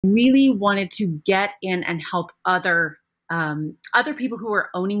really wanted to get in and help other people who are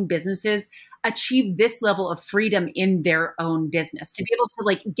owning businesses achieve this level of freedom in their own business, to be able to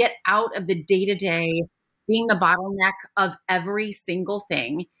like get out of the day-to-day being the bottleneck of every single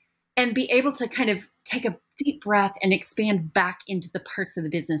thing and be able to kind of take a deep breath and expand back into the parts of the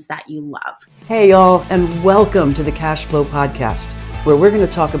business that you love. Hey y'all, and welcome to the Cashflow podcast, where we're going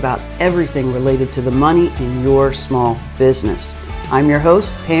to talk about everything related to the money in your small business. I'm your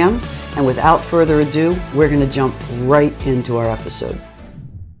host, Pam, and without further ado, we're going to jump right into our episode.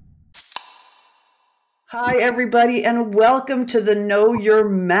 Hi, everybody, and welcome to the Know Your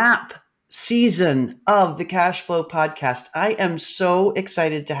Map season of the Cashflow podcast. I am so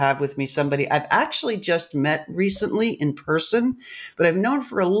excited to have with me somebody I've actually just met recently in person, but I've known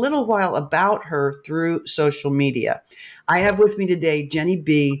for a little while about her through social media. I have with me today Jeni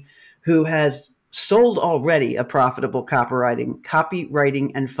B, who has sold already a profitable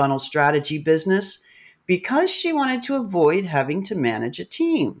copywriting and funnel strategy business because she wanted to avoid having to manage a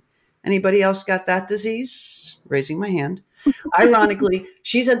team. Anybody else got that disease? Raising my hand. Ironically,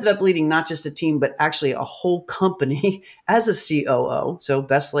 she's ended up leading not just a team, but actually a whole company as a COO. So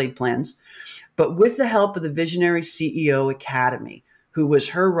best laid plans, but with the help of the Visionary CEO Academy, who was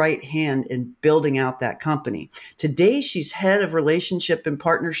her right hand in building out that company. Today, she's head of relationship and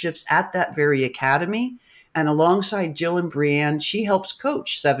partnerships at that very academy. And alongside Jill and Brianne, she helps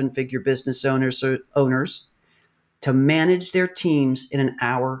coach seven-figure business owners to manage their teams in an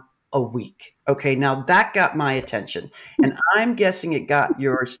hour a week. Okay, now that got my attention, and I'm guessing it got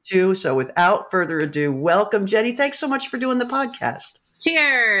yours too. So without further ado, welcome, Jeni. Thanks so much for doing the podcast.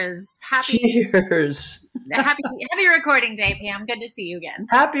 Cheers. Cheers. Happy recording day, Pam. Good to see you again.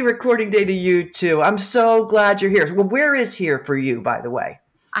 Happy recording day to you too. I'm so glad you're here. Well, where is here for you, by the way?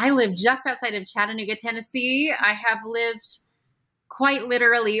 I live just outside of Chattanooga, Tennessee. I have lived quite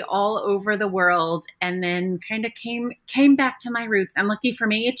literally all over the world and then kind of came back to my roots. And lucky for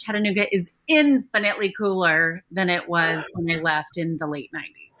me, Chattanooga is infinitely cooler than it was when I left in the late 90s.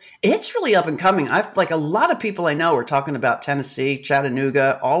 It's really up and coming. I've like a lot of people I know are talking about Tennessee,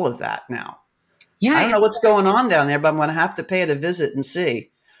 Chattanooga, all of that now. Yeah, I don't know what's going on down there, but I'm going to have to pay it a visit and see.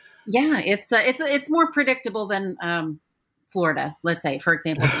 Yeah, it's more predictable than Florida, let's say, for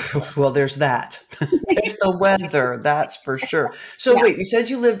example. Well, there's that. There's the weather, that's for sure. So yeah. Wait, you said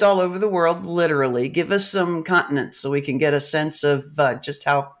you lived all over the world, literally. Give us some continents so we can get a sense of just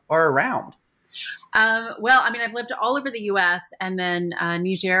how far around. Well, I mean, I've lived all over the U.S. and then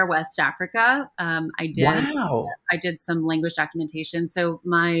Niger, West Africa. I did some language documentation. So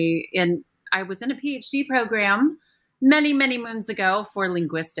I was in a PhD program many, many moons ago for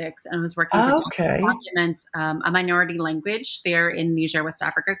linguistics, and I was working to document a minority language there in Niger, West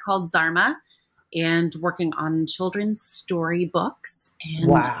Africa called Zarma, and working on children's story books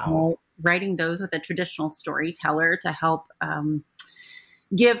and writing those with a traditional storyteller to help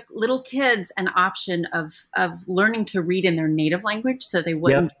give little kids an option of learning to read in their native language, so they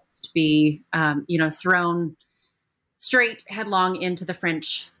wouldn't just be thrown straight headlong into the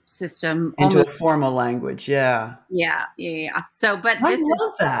French system, into a formal language. Yeah. So, but I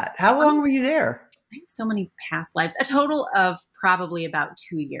love that. How long were you there? I have so many past lives. A total of probably about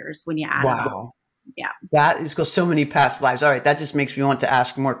 2 years when you add it up. Yeah. That is so many past lives. All right. That just makes me want to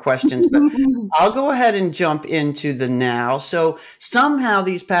ask more questions, but I'll go ahead and jump into the now. So somehow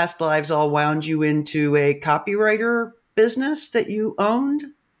these past lives all wound you into a copywriter business that you owned.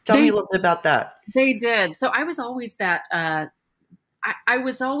 Tell me a little bit about that. They did. So I was always that, I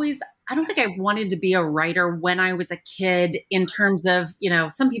don't think I wanted to be a writer when I was a kid in terms of,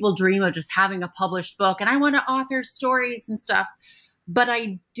 some people dream of just having a published book and I want to author stories and stuff. But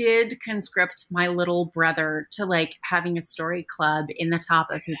I did conscript my little brother to like having a story club in the top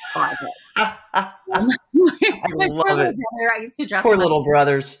of his closet. I love it. I used to dress Poor little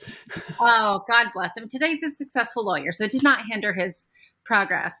brothers. Oh, God bless him. Today's a successful lawyer, so it did not hinder his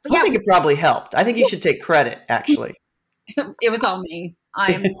progress. But I think it probably helped. I think you should take credit, actually. It was all me.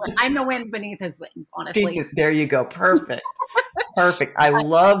 I'm the wind beneath his wings, honestly. There you go. Perfect. Perfect. I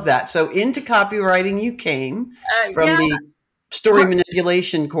love that. So into copywriting you came from the story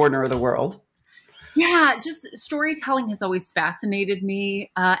manipulation corner of the world. Yeah, just storytelling has always fascinated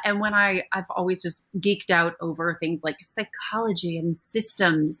me. And when I've always just geeked out over things like psychology and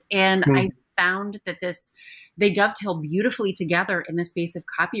systems. And I found that they dovetail beautifully together in the space of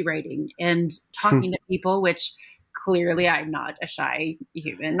copywriting and talking to people, which clearly I'm not a shy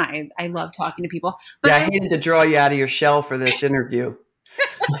human. I love talking to people. But I hated to draw you out of your shell for this interview.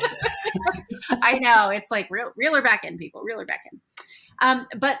 I know. It's like reel her back in, people. Reel her back in.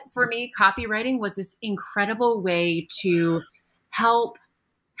 But for me, copywriting was this incredible way to help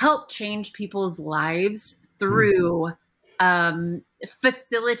help change people's lives through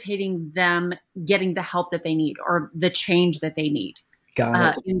facilitating them getting the help that they need or the change that they need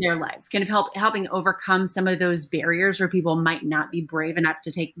in their lives, kind of helping overcome some of those barriers where people might not be brave enough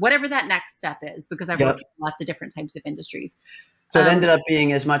to take whatever that next step is, because I've worked in lots of different types of industries. So it ended up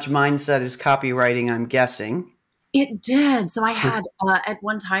being as much mindset as copywriting, I'm guessing. It did. So I had, at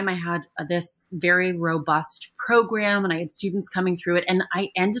one time I had this very robust program and I had students coming through it, and I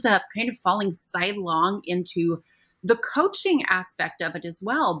ended up kind of falling sidelong into the coaching aspect of it as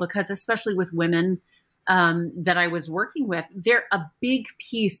well, because especially with women that I was working with, they're a big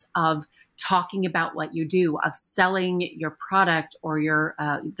piece of talking about what you do, of selling your product or your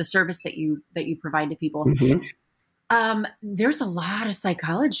the service that you provide to people. There's a lot of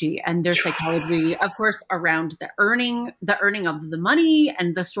psychology, and there's psychology, of course, around the earning of the money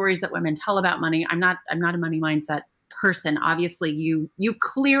and the stories that women tell about money. I'm not a money mindset person. Obviously, you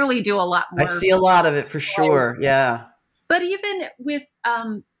clearly do a lot more. I see a lot of it for sure. Yeah. But even with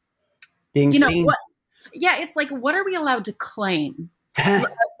being seen. It's like, what are we allowed to claim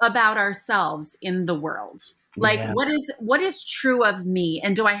about ourselves in the world? Like, what is true of me,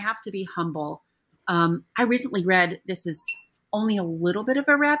 and do I have to be humble? I recently read, this is only a little bit of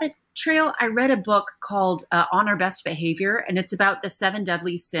a rabbit trail. I read a book called On Our Best Behavior, and it's about the 7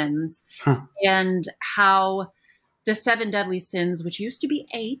 deadly sins and how the 7 deadly sins, which used to be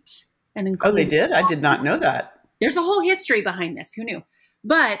 8, and include. Oh, they did? I did not know that. There's a whole history behind this. Who knew?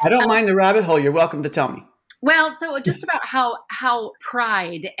 But I don't mind the rabbit hole. You're welcome to tell me. Well, so just about how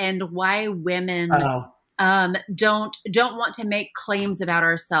pride and why women don't want to make claims about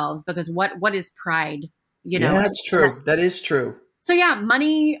ourselves, because what is pride? Yeah, that's true. That is true. So yeah,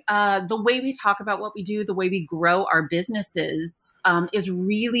 money, the way we talk about what we do, the way we grow our businesses, is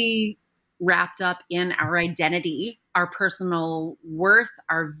really wrapped up in our identity, our personal worth,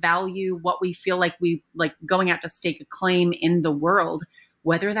 our value, what we feel like we like going out to stake a claim in the world,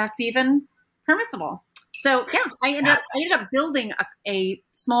 whether that's even permissible. So yeah, I ended up building a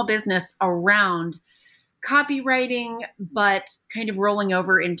small business around copywriting, but kind of rolling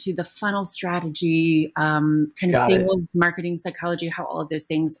over into the funnel strategy, kind of sales, marketing, psychology, how all of those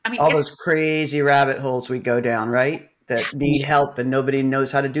things. I mean, all those crazy rabbit holes we go down, right? That need help, and nobody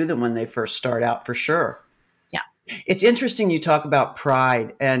knows how to do them when they first start out, for sure. Yeah. It's interesting you talk about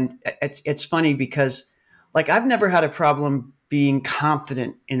pride, and it's funny because, like, I've never had a problem being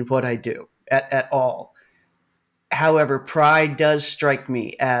confident in what I do at all. However, pride does strike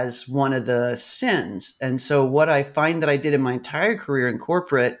me as one of the sins. And so what I find that I did in my entire career in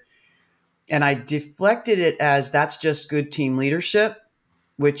corporate, and I deflected it as that's just good team leadership,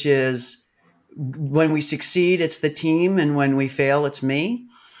 which is when we succeed, it's the team, and when we fail, it's me.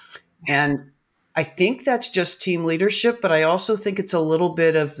 And I think that's just team leadership, but I also think it's a little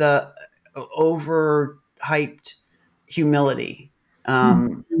bit of the overhyped humility.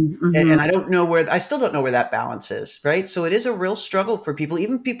 And I still don't know where that balance is, right? So it is a real struggle for people,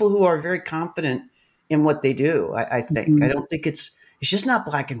 even people who are very confident in what they do. I think, I don't think it's just not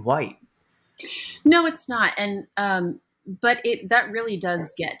black and white. No, it's not. And, but that really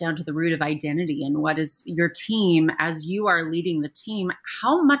does get down to the root of identity, and what is your team as you are leading the team.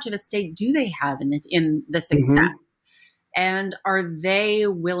 How much of a stake do they have in the success? And are they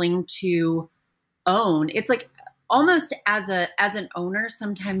willing to own? It's like, almost as an owner,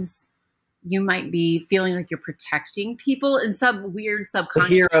 sometimes you might be feeling like you're protecting people in some weird subconscious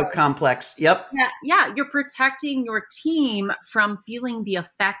hero complex. Yep. Yeah. You're protecting your team from feeling the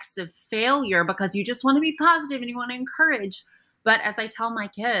effects of failure because you just want to be positive and you want to encourage. But as I tell my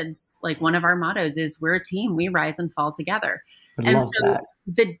kids, like, one of our mottos is, we're a team, we rise and fall together. And so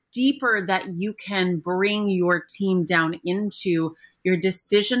the deeper that you can bring your team down into your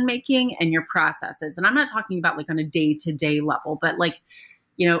decision making and your processes, and I'm not talking about like on a day-to-day level, but like,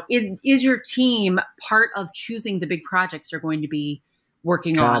 you know, is your team part of choosing the big projects you're going to be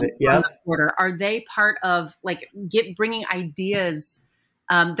working on the quarter? Are they part of like bringing ideas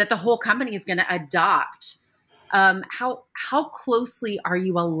that the whole company is going to adopt? How closely are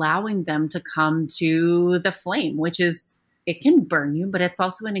you allowing them to come to the flame, which is, it can burn you, but it's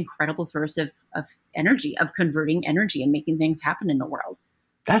also an incredible source of energy, of converting energy and making things happen in the world.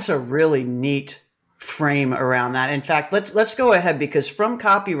 That's a really neat frame around that. In fact, let's go ahead, because from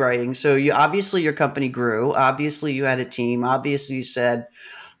copywriting, so obviously your company grew, obviously you had a team, obviously you said,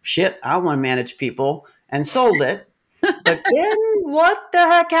 shit, I want to manage people, and sold it. But then what the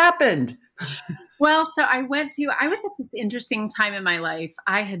heck happened? Well, so I was at this interesting time in my life.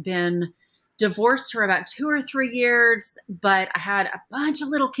 I had been divorced for about 2 or 3 years, but I had a bunch of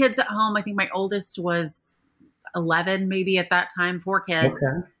little kids at home. I think my oldest was, 11 maybe at that time, 4 kids.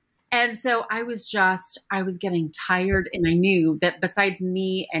 Okay. And so I was getting tired, and I knew that besides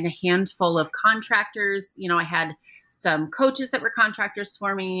me and a handful of contractors, I had some coaches that were contractors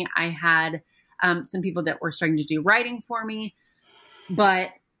for me. I had some people that were starting to do writing for me, but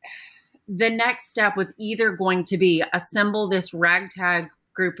the next step was either going to be assemble this ragtag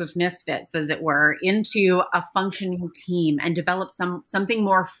group of misfits, as it were, into a functioning team and develop something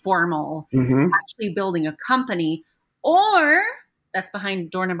more formal, actually building a company, or that's behind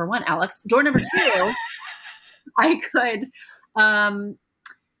door number 1, Alex. Door number 2, I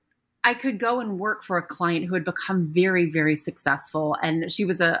could go and work for a client who had become very, very successful. And she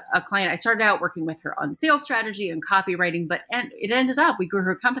was a client. I started out working with her on sales strategy and copywriting, and it ended up, we grew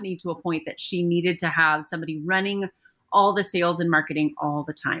her company to a point that she needed to have somebody running all the sales and marketing all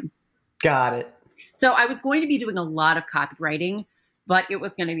the time. Got it. So I was going to be doing a lot of copywriting, but it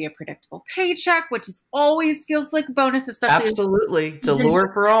was going to be a predictable paycheck, which always feels like a bonus, especially. Absolutely. It's a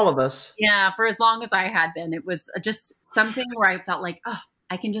lure for all of us. Yeah. For as long as I had been, it was just something where I felt like, oh,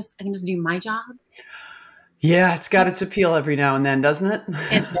 I can just do my job. Yeah. It's got its appeal every now and then, doesn't it?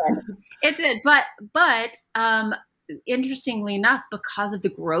 It did. But interestingly enough, because of the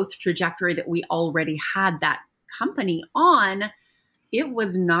growth trajectory that we already had that company on, it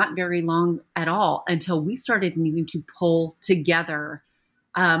was not very long at all until we started needing to pull together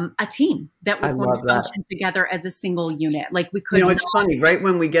a team that was going to function together as a single unit. Like we couldn't. It's funny, right?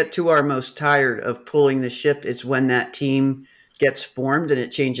 When we get to our most tired of pulling the ship is when that team gets formed and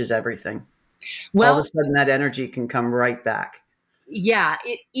it changes everything. Well, all of a sudden that energy can come right back. Yeah,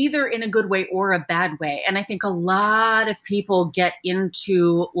 either in a good way or a bad way. And I think a lot of people get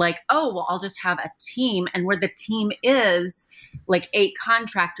into like, oh, well, I'll just have a team. And where the team is like 8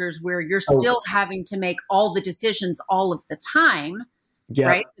 contractors where you're still having to make all the decisions all of the time. Yeah.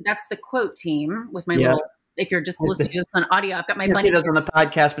 Right. That's the quote team with my little, if you're just listening to this on audio, I've got my bunny. It does on the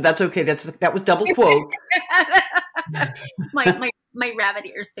podcast, but that's okay. That was double quote. my rabbit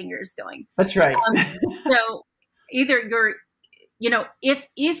ears fingers going. That's right. So either you're,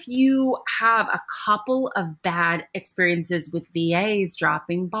 if you have a couple of bad experiences with VAs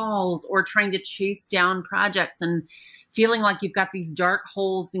dropping balls or trying to chase down projects and feeling like you've got these dark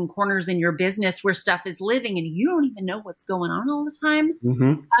holes and corners in your business where stuff is living and you don't even know what's going on all the time,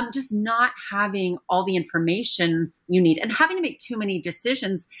 just not having all the information you need and having to make too many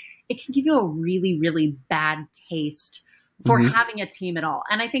decisions, it can give you a really, really bad taste for having a team at all.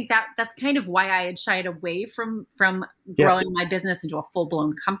 And I think that's kind of why I had shied away from growing my business into a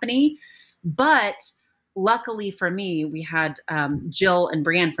full-blown company. But luckily for me, we had Jill and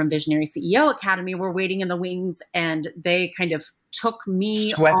Brian from Visionary CEO Academy were waiting in the wings, and they kind of took me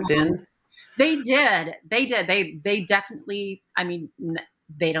swept in. They did. They definitely, I mean,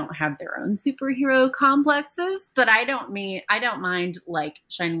 they don't have their own superhero complexes, but I don't mind like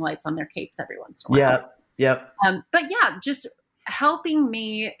shining lights on their capes every once in a while. Yeah. Yep. But yeah, just helping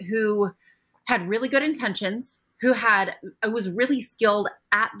me, who had really good intentions, I was really skilled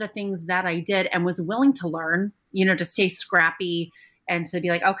at the things that I did and was willing to learn, to stay scrappy and to be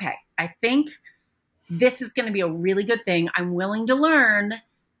like, okay, I think this is going to be a really good thing. I'm willing to learn,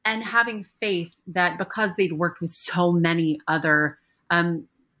 and having faith that because they'd worked with so many other,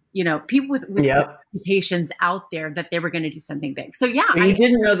 people with reputations out there, that they were going to do something big. So yeah. And you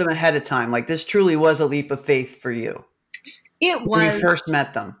didn't know them ahead of time. Like this truly was a leap of faith for you. It was. When you first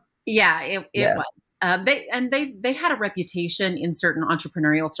met them. Yeah, it was. They had a reputation in certain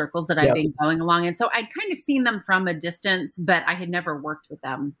entrepreneurial circles that I've been going along. And so I'd kind of seen them from a distance, but I had never worked with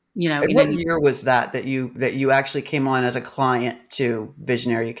them, And what year was that you actually came on as a client to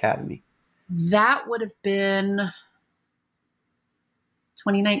Visionary Academy? That would have been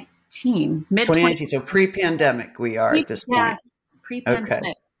 2019, mid 2019. So pre-pandemic we are at this point. Yes, pre-pandemic.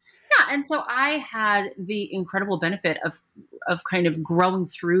 Okay. Yeah. And so I had the incredible benefit of kind of growing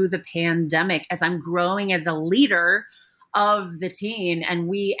through the pandemic as I'm growing as a leader of the team. And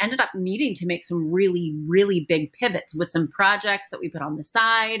we ended up needing to make some really, really big pivots with some projects that we put on the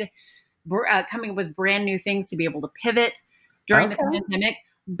side, coming up with brand new things to be able to pivot during the pandemic.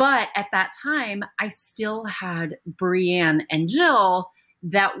 But at that time, I still had Brianne and Jill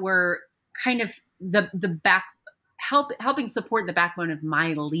that were kind of the helping support the backbone of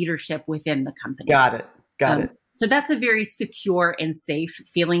my leadership within the company. Got it. So that's a very secure and safe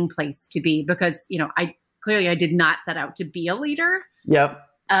feeling place to be, because, I did not set out to be a leader. Yep.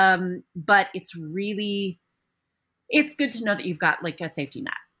 But it's good to know that you've got like a safety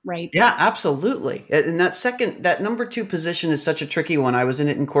net, right? Yeah, absolutely. And that number 2 position is such a tricky one. I was in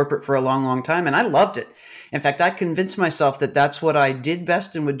it in corporate for a long, long time, and I loved it. In fact, I convinced myself that that's what I did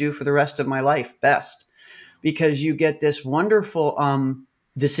best and would do for the rest of my life best, because you get this wonderful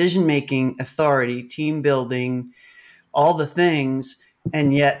decision-making authority, team building, all the things.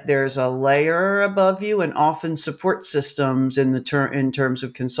 And yet there's a layer above you and often support systems in terms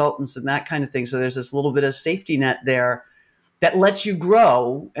of consultants and that kind of thing. So there's this little bit of safety net there that lets you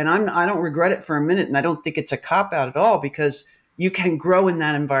grow. And I don't regret it for a minute. And I don't think it's a cop out at all, because you can grow in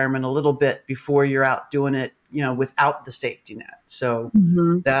that environment a little bit before you're out doing it, without the safety net. So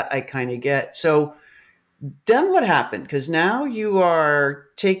that I kind of get. So then what happened? Because now you are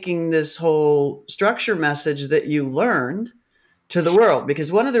taking this whole structure message that you learned to the world.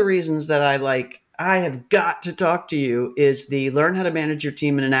 Because one of the reasons that I have got to talk to you is the learn how to manage your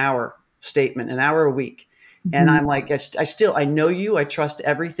team in an hour statement, an hour a week. And I'm like, I know you, I trust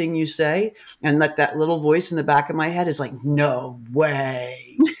everything you say. And that little voice in the back of my head is like, no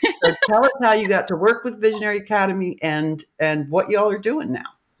way. So tell us how you got to work with Visionary Academy and what y'all are doing now.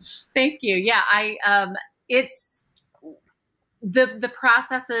 Thank you. Yeah, it's the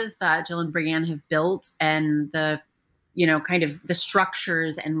processes that Jill and Brianne have built, and the kind of the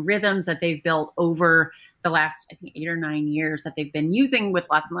structures and rhythms that they've built over the last, I think, 8 or 9 years that they've been using with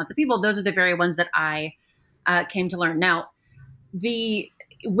lots and lots of people. Those are the very ones that I came to learn. Now,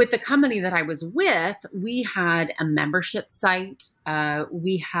 with the company that I was with, we had a membership site.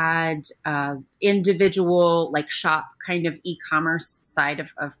 We had individual shop kind of e-commerce side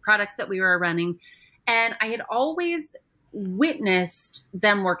of products that we were running. And I had always witnessed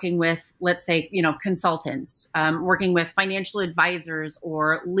them working with, let's say, consultants, working with financial advisors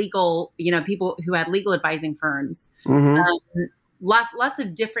or legal, people who had legal advising firms, lots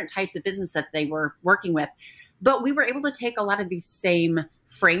of different types of business that they were working with. But we were able to take a lot of these same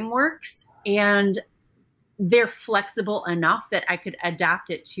frameworks, and they're flexible enough that I could adapt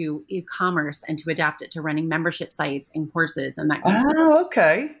it to e-commerce and to adapt it to running membership sites and courses and that kind of thing. Oh,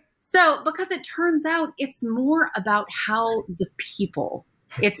 okay. So, because it turns out it's more about how the people,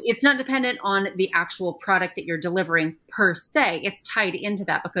 it's not dependent on the actual product that you're delivering per se. It's tied into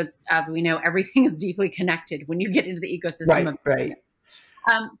that because, as we know, everything is deeply connected when you get into the ecosystem. Right.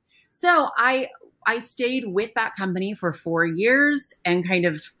 So I stayed with that company for 4 years and kind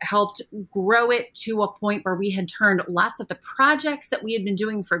of helped grow it to a point where we had turned lots of the projects that we had been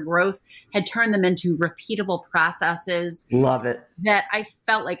doing for growth, had turned them into repeatable processes. Love it. That I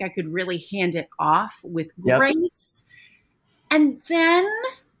felt like I could really hand it off with grace. And then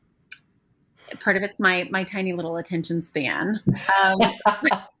part of it's my tiny little attention span. I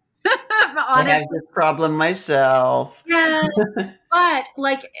have this problem myself. Yeah, but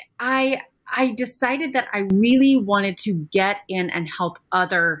I decided that I really wanted to get in and help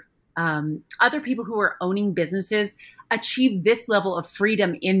other people who are owning businesses achieve this level of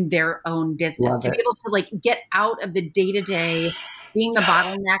freedom in their own business. Be able to get out of the day-to-day, being the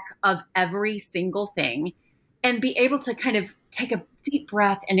bottleneck of every single thing, and be able to kind of take a deep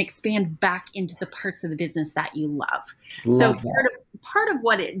breath and expand back into the parts of the business that you love. So part of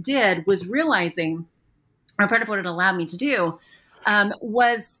what it did was realizing, or part of what it allowed me to do,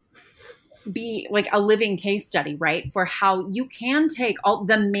 was be like a living case study, right? For how you can take all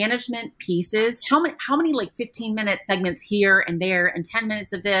the management pieces, how many 15-minute segments here and there and 10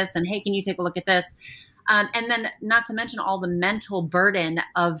 minutes of this, and hey, can you take a look at this? And then not to mention all the mental burden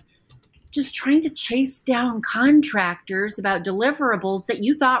of just trying to chase down contractors about deliverables that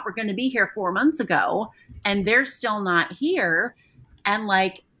you thought were going to be here 4 months ago, and they're still not here, and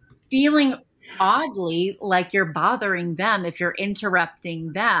feeling oddly like you're bothering them if you're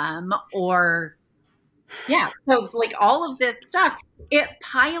interrupting them, or so it's all of this stuff, it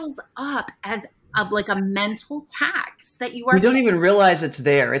piles up as a mental tax that you don't even realize it's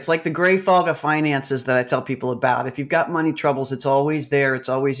there. It's like the gray fog of finances that I tell people about. If you've got money troubles, it's always there. It's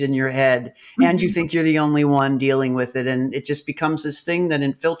always in your head, and you think you're the only one dealing with it, and it just becomes this thing that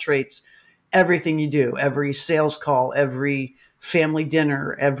infiltrates everything you do, every sales call, every family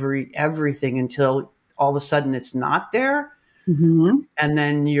dinner, everything, until all of a sudden it's not there. And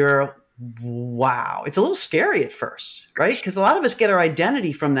then you're, wow. It's a little scary at first, right? Because a lot of us get our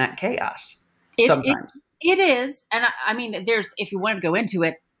identity from that chaos sometimes. It is. And I mean, if you want to go into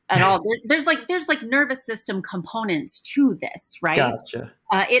it at all, there's nervous system components to this, right? Gotcha.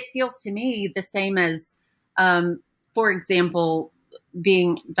 It feels to me the same as, for example,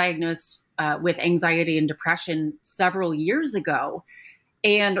 being diagnosed with anxiety and depression several years ago,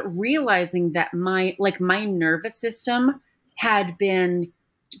 and realizing that my nervous system had been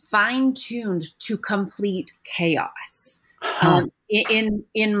fine-tuned to complete chaos.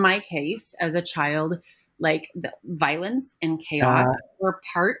 In my case, as a child, the violence and chaos were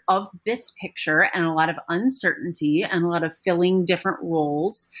part of this picture, and a lot of uncertainty and a lot of filling different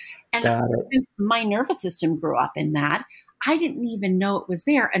roles. And since my nervous system grew up in that, I didn't even know it was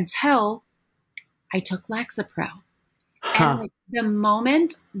there until I took Lexapro. And like the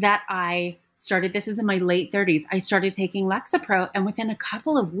moment that I started, this is in my late 30s, I started taking Lexapro, and within a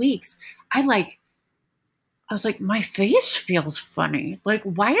couple of weeks, I was like, my face feels funny. Like,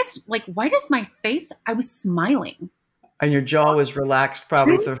 why does my face, I was smiling. And your jaw was relaxed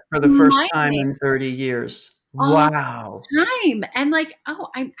probably for the first time in 30 years. Wow. Time. And like, oh,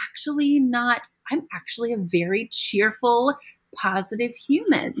 I'm actually a very cheerful, positive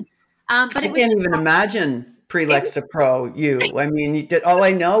human. But I can't even imagine pre-Lexapro you. I mean, all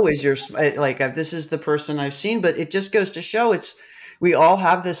I know is you're like, this is the person I've seen, but it just goes to show we all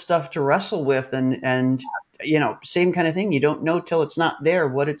have this stuff to wrestle with, and you know, same kind of thing. You don't know till it's not there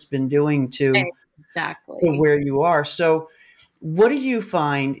what it's been doing to where you are. So what do you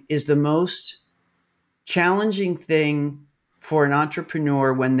find is the most challenging thing for an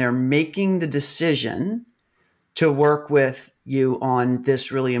entrepreneur when they're making the decision to work with you on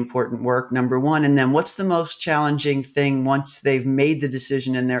this really important work, number one? And then what's the most challenging thing once they've made the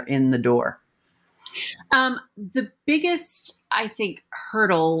decision and they're in the door? The biggest, I think,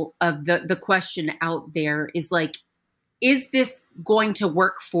 hurdle of the question out there is like, is this going to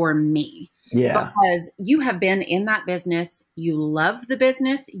work for me? Yeah. Because you have been in that business, you love the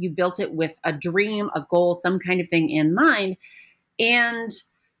business, you built it with a dream, a goal, some kind of thing in mind. And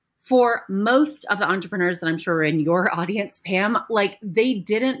for most of the entrepreneurs that I'm sure are in your audience, Pam, like they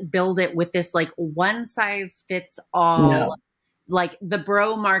didn't build it with this like one size fits all, like the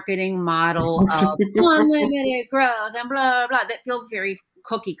bro marketing model of unlimited growth and blah, blah, that feels very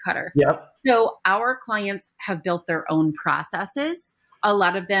cookie cutter. Yep. So our clients have built their own processes. A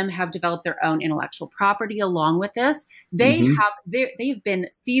lot of them have developed their own intellectual property along with this. They've been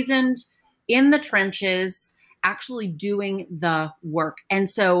seasoned in the trenches, actually doing the work. And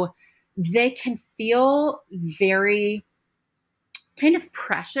so they can feel very kind of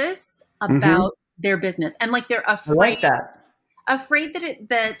precious about their business. And like they're afraid, that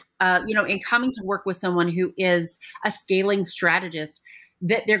you know, in coming to work with someone who is a scaling strategist,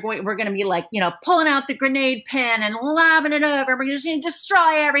 that we're going to be like, you know, pulling out the grenade pen and lobbing it over. We're going to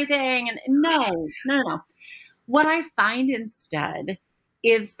destroy everything. And no. What I find instead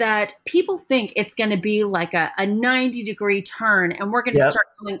is that people think it's going to be like a 90-degree turn and we're going to start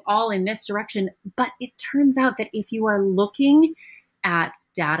going all in this direction. But it turns out that if you are looking at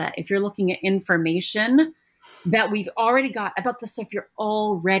data, if you're looking at information that we've already got about the stuff you're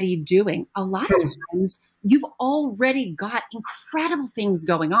already doing, a lot of times you've already got incredible things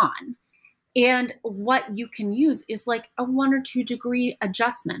going on. And what you can use is like a 1 or 2 degree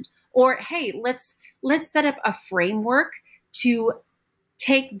adjustment, or, hey, let's set up a framework to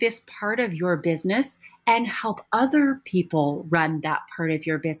take this part of your business and help other people run that part of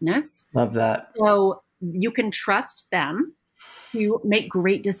your business. Love that. So you can trust them to make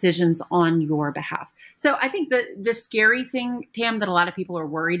great decisions on your behalf. So I think the scary thing, Pam, that a lot of people are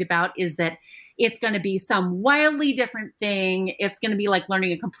worried about is that it's going to be some wildly different thing. It's going to be like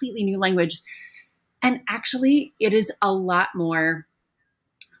learning a completely new language. And actually, it is a lot more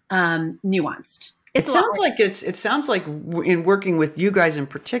nuanced. It sounds like in working with you guys in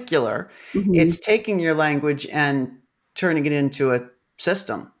particular, it's taking your language and turning it into a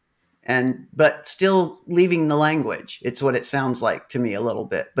system, but still leaving the language. It's what it sounds like to me a little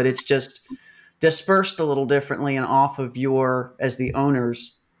bit, but it's just dispersed a little differently and off of your, as the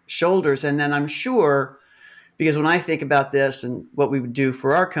owner's shoulders. And then I'm sure, because when I think about this and what we would do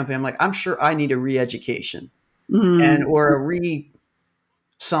for our company, I'm like, I'm sure I need a re-education or a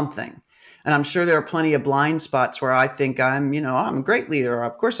something. And I'm sure there are plenty of blind spots where I think I'm a great leader.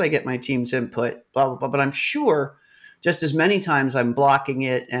 Of course I get my team's input, blah, blah, blah. But I'm sure just as many times I'm blocking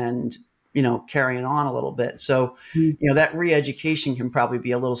it and, carrying on a little bit. So, that re-education can probably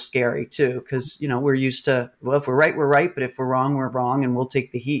be a little scary too, because, we're used to, well, if we're right, but if we're wrong, and we'll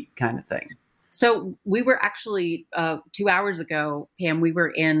take the heat kind of thing. So we were actually 2 hours ago, Pam, we were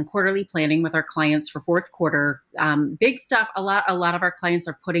in quarterly planning with our clients for fourth quarter. Big stuff. A lot of our clients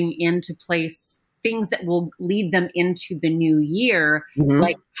are putting into place things that will lead them into the new year,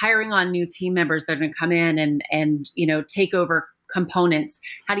 like hiring on new team members that are going to come in and take over components.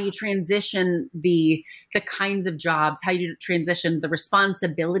 How do you transition the kinds of jobs? How do you transition the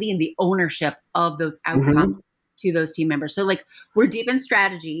responsibility and the ownership of those outcomes to those team members? So like we're deep in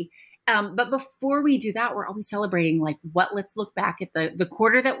strategy. But before we do that, we're always celebrating let's look back at the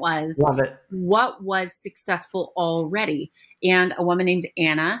quarter that was. Love it. What was successful already. And a woman named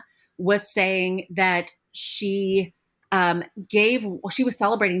Anna was saying that she was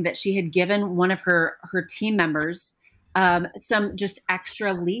celebrating that she had given one of her team members some just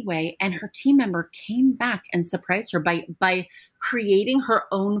extra leeway, and her team member came back and surprised her by creating her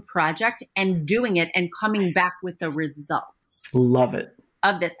own project and doing it and coming back with the results. Love it.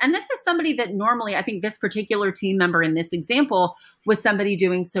 Of this. And this is somebody that normally, I think this particular team member in this example was somebody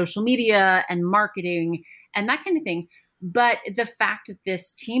doing social media and marketing and that kind of thing. But the fact that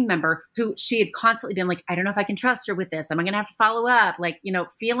this team member who she had constantly been like, I don't know if I can trust her with this. Am I going to have to follow up? Like, you know,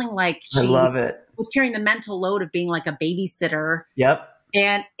 feeling like she was carrying the mental load of being like a babysitter. Yep.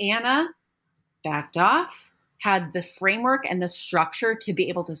 And Anna backed off, had the framework and the structure to be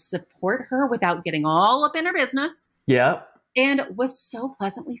able to support her without getting all up in her business. Yep. And was so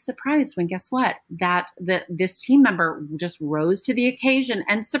pleasantly surprised when, guess what, this team member just rose to the occasion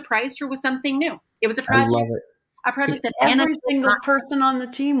and surprised her with something new. It was a project. I love it. A project that every single person on the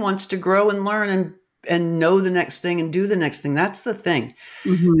team wants to grow and learn and know the next thing and do the next thing. That's the thing.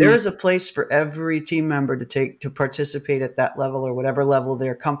 Mm-hmm. There is a place for every team member to participate at that level or whatever level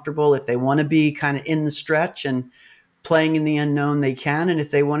they're comfortable. If they want to be kind of in the stretch and playing in the unknown, they can. And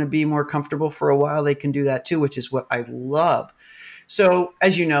if they want to be more comfortable for a while, they can do that too, which is what I love. So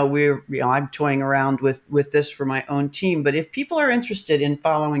as you know, I'm toying around with this for my own team. But if people are interested in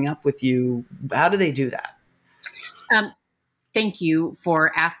following up with you, how do they do that? Thank you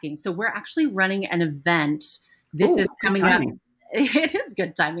for asking. So we're actually running an event. This is coming up. It is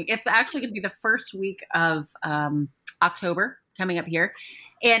good timing. It's actually going to be the first week of October coming up here.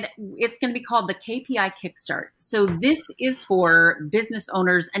 And it's going to be called the KPIKickstart. So this is for business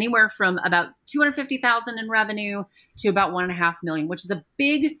owners anywhere from about 250,000 in revenue to about 1.5 million, which is a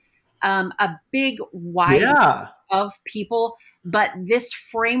big wide of people. But this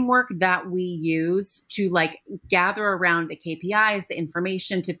framework that we use to like gather around the KPIs, the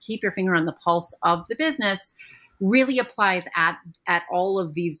information to keep your finger on the pulse of the business really applies at all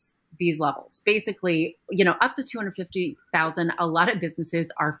of these levels. Basically, you know, up to 250,000, a lot of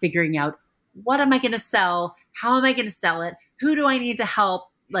businesses are figuring out, what am I going to sell? How am I going to sell it? Who do I need to help?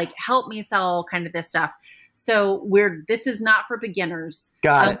 Like, help me sell kind of this stuff. So this is not for beginners.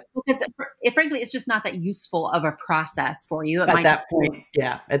 Got it. Because frankly, it's just not that useful of a process for you. At that point.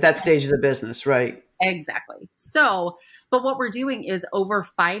 Yeah. At that stage of the business. Right. Exactly. So, but what we're doing is over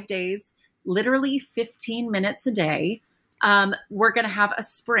 5 days, literally 15 minutes a day. We're going to have a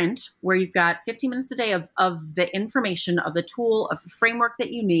sprint where you've got 15 minutes a day of the information, of the tool, of the framework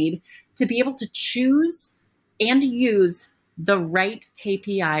that you need to be able to choose and use the right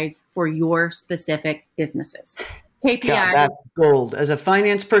KPIs for your specific businesses. KPIs. God, that's gold. As a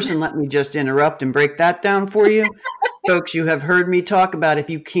finance person, let me just interrupt and break that down for you. Folks, you have heard me talk about if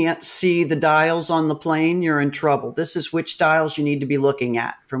you can't see the dials on the plane, you're in trouble. This is which dials you need to be looking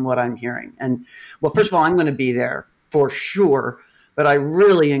at from what I'm hearing. And well, first of all, I'm going to be there for sure. But I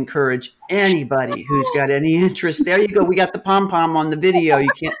really encourage anybody who's got any interest. There you go. We got the pom-pom on the video. You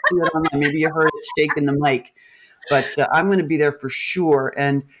can't see it on. Maybe you heard it shaking the mic. But I'm going to be there for sure.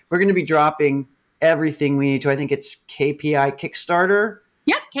 And we're going to be dropping everything we need to. I think it's KPI Kickstarter.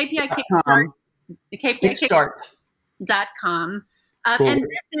 Yep, KPI Kickstart. KPIKickstart.com. Cool. And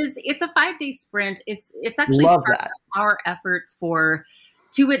it's a 5-day sprint. It's actually part of our effort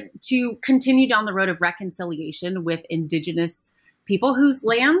to continue down the road of reconciliation with Indigenous people whose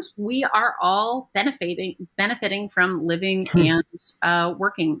land we are all benefiting from living and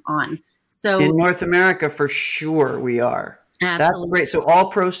working on. So in North America, for sure, we are. Absolutely. That's great. So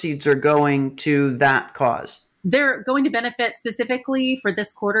all proceeds are going to that cause. They're going to benefit specifically for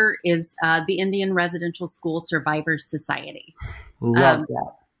this quarter is the Indian Residential School Survivors Society. Love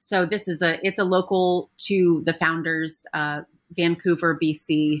that. So this is it's a local to the founders, Vancouver,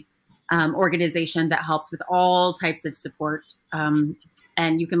 BC organization that helps with all types of support.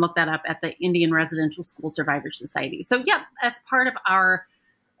 And you can look that up at the Indian Residential School Survivors Society. So yeah, as part of our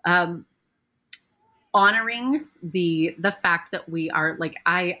honoring the fact that we are like,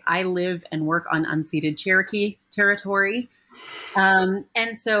 I live and work on unceded Cherokee territory.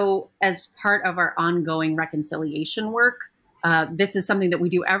 And so as part of our ongoing reconciliation work, this is something that we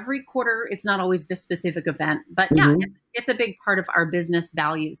do every quarter. It's not always this specific event, but yeah, it's a big part of our business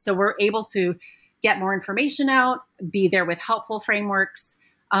values. So we're able to get more information out, be there with helpful frameworks.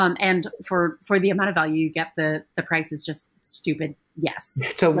 And for the amount of value you get, the price is just stupid. Yes.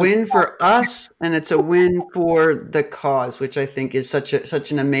 It's a win for us, and it's a win for the cause, which I think is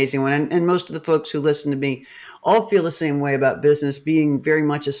such an amazing one. And most of the folks who listen to me all feel the same way about business being very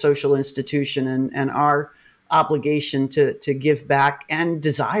much a social institution and our obligation to give back and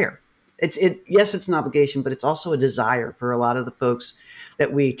desire. Yes, it's an obligation, but it's also a desire for a lot of the folks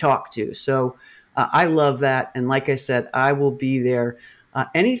that we talk to. So I love that. And like I said, I will be there.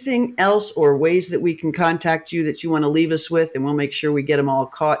 Anything else or ways that we can contact you that you want to leave us with, and we'll make sure we get them all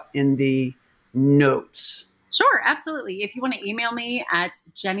caught in the notes. Sure, absolutely. If you want to email me at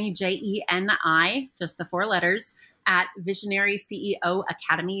Jeni, Jeni, just the 4 letters, at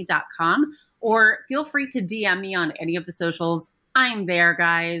visionaryceoacademy.com, or feel free to DM me on any of the socials. I'm there,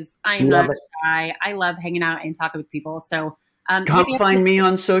 guys. I'm not shy. I love hanging out and talking with people. So come find me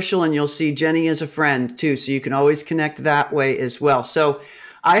on social, and you'll see Jeni as a friend too. So you can always connect that way as well. So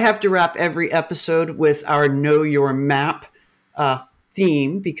I have to wrap every episode with our Know Your Map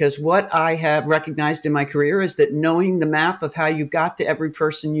theme, because what I have recognized in my career is that knowing the map of how you got to every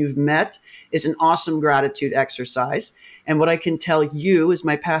person you've met is an awesome gratitude exercise. And what I can tell you is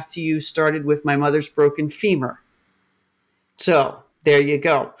my path to you started with my mother's broken femur. So there you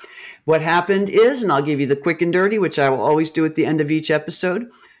go. What happened is, and I'll give you the quick and dirty, which I will always do at the end of each episode.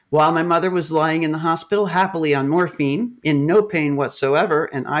 While my mother was lying in the hospital, happily on morphine, in no pain whatsoever,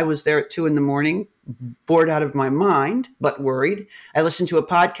 and I was there at 2 a.m, bored out of my mind, but worried, I listened to a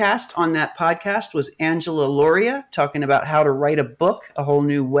podcast. On that podcast was Angela Lauria talking about how to write a book a whole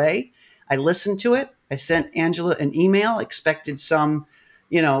new way. I listened to it. I sent Angela an email, expected some,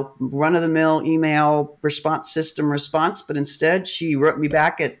 run-of-the-mill email response system response, but instead she wrote me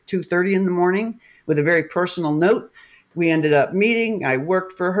back at 2:30 a.m. with a very personal note. We ended up meeting. I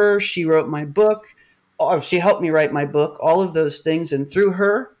worked for her. She wrote my book. She helped me write my book, all of those things. And through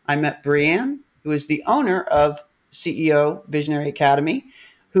her, I met Brianne, who is the owner of CEO Visionary Academy,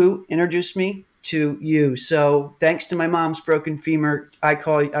 who introduced me to you. So thanks to my mom's broken femur,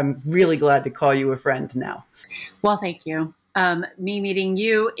 I'm really glad to call you a friend now. Well, thank you. Me meeting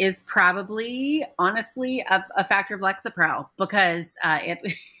you is probably, honestly, a factor of Lexapro, because it...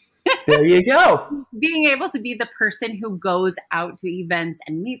 There you go. Being able to be the person who goes out to events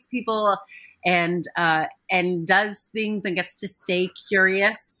and meets people and does things and gets to stay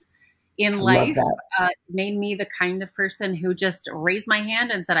curious in life made me the kind of person who just raised my hand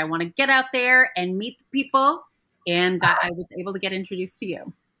and said, I want to get out there and meet the people. And I was able to get introduced to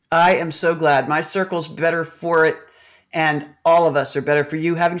you. I am so glad. My circle's better for it. And all of us are better for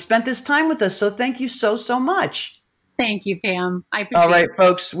you having spent this time with us. So thank you so, so much. Thank you, Pam. I appreciate it. All right,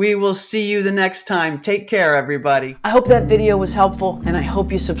 folks, we will see you the next time. Take care, everybody. I hope that video was helpful, and I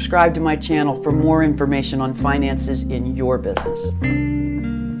hope you subscribe to my channel for more information on finances in your business.